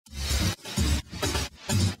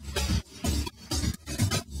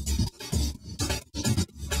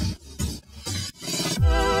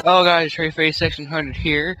Hello guys, Trey Face Section 100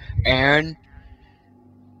 here, and...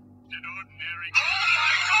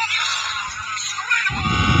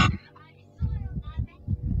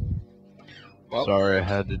 Well, sorry I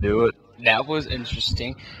had to do it. That was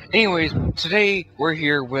interesting. Anyways, today we're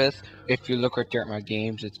here with, if you look right there at my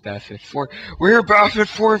games, it's BattleField 4. We're at BattleField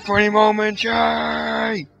 4 Funny Moments,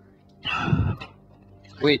 yay!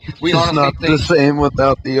 Wait, we honestly not the same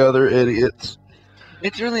without the other idiots.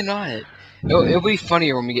 It's really not. It'll be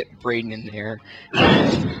funnier when we get Braden in there.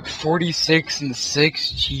 46 and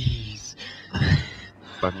 6, jeez.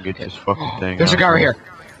 If I can get this fucking thing. There's a guy right here.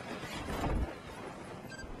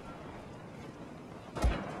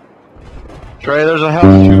 Trey, there's a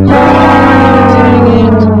house shooter.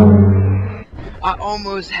 I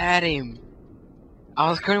almost had him. I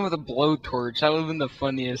was coming with a blowtorch. That would have been the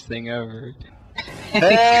funniest thing ever.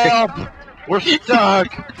 Help! We're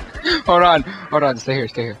stuck! Hold on, stay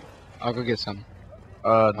here. I'll go get some.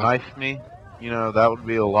 Knife me? You know, that would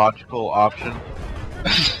be a logical option.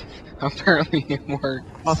 Apparently it worked.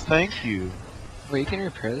 Oh, thank you. Wait, you can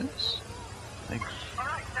repair this? Thanks.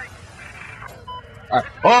 Alright.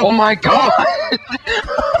 Oh my god!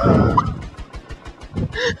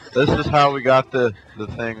 This is how we got the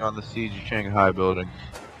thing on the Siege of Shanghai building.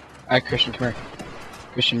 Alright, Christian, come here.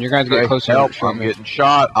 Christian, you're gonna have to get closer. Help, I'm getting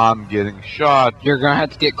shot. I'm getting shot. You're gonna have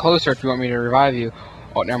to get closer if you want me to revive you.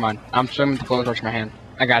 Oh, never mind. I'm swimming with the blowtorch in my hand.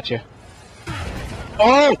 I got you.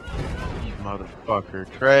 Oh! You motherfucker.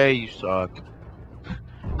 Trey, you suck.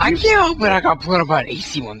 I can't help it. I got blown up by an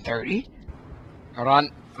AC-130. Hold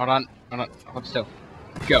on. Hold still.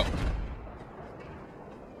 Go.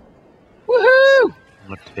 Woohoo! I'm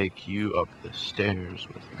gonna take you up the stairs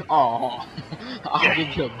with me. Oh, I'll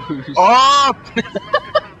give you a boost. Oh!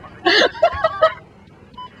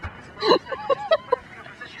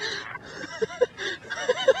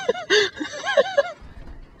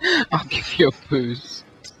 I'll give you a boost.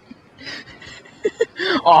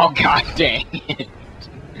 Oh, god dang it.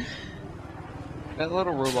 That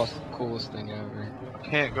little robot's the coolest thing ever. I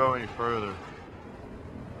can't go any further.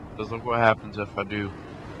 Because look what happens if I do.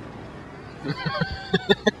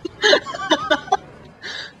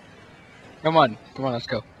 Come on, let's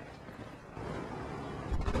go.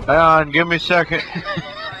 Hang on, give me a second.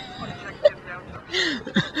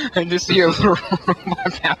 I just see a little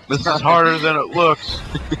robot. This is harder than it looks.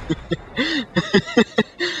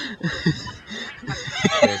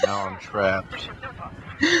 Okay, now I'm trapped.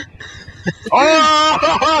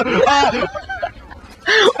 Oh!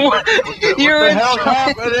 What the hell's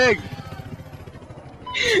happening?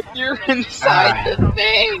 You're inside the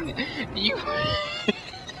thing.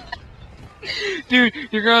 Dude,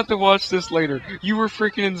 you're gonna have to watch this later. You were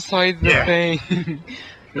freaking inside the thing.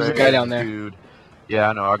 There's a guy down there. Dude. Yeah,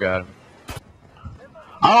 I know, I got him.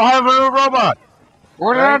 I don't have a new robot!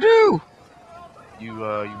 What did I do? You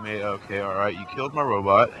made, okay, alright, you killed my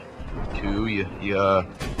robot. 2, you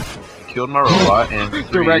killed my robot, and 3,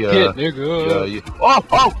 direct hit, nigga.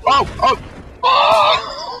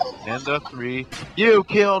 Oh! And 3, you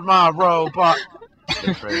killed my robot!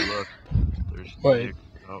 Trey, look. There's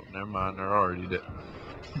oh, never mind, they're already dead.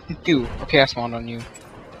 Dude, okay, I spawned on you.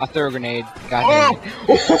 I threw a grenade. God damn it.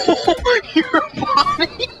 Oh, your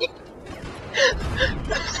body!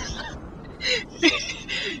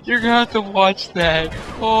 You're gonna have to watch that.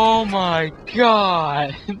 Oh my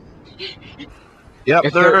god. Yep,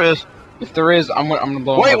 If there is. If there is, I'm gonna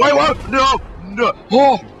blow him up. Wait, what? No!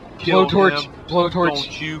 Oh! Blowtorch.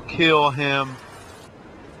 Don't you kill him.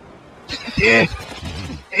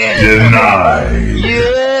 Denied.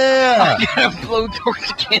 Yeah! I got a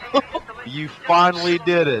blowtorch kill. You finally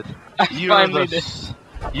did it. You are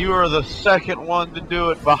the second one to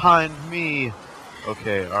do it behind me.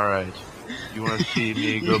 Okay, alright. You want to see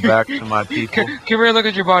me go back to my people? Come here and look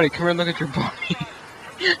at your body.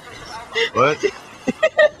 What?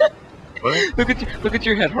 What? Look at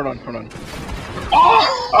your head. Hold on.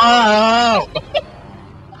 Oh!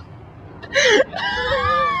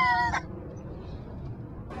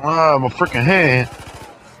 Oh, my freaking hand.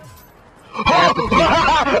 I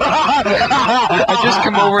just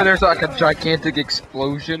come over there's like a gigantic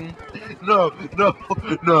explosion. No.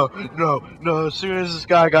 As soon as this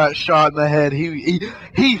guy got shot in the head,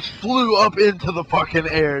 he flew up into the fucking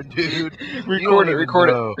air, dude. Record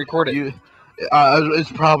it.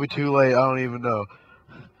 It's probably too late. I don't even know.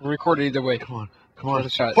 Record it either way. Come on.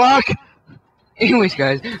 Shot. Fuck! Anyways,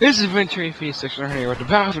 guys, this is Venture Face Section here with the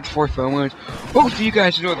BattleField 4 Phone Wounds. Hopefully you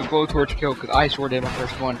guys know the blowtorch kill, because I sure did my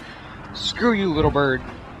first one. Screw you, little bird.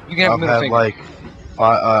 You can have a middle finger.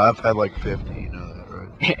 I've had like 15 of that,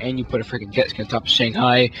 right? And you put a freaking jet ski on top of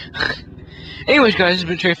Shanghai. Anyways, guys, this has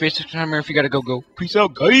been Trey Face. If you gotta go, go. Peace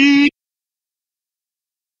out, guys.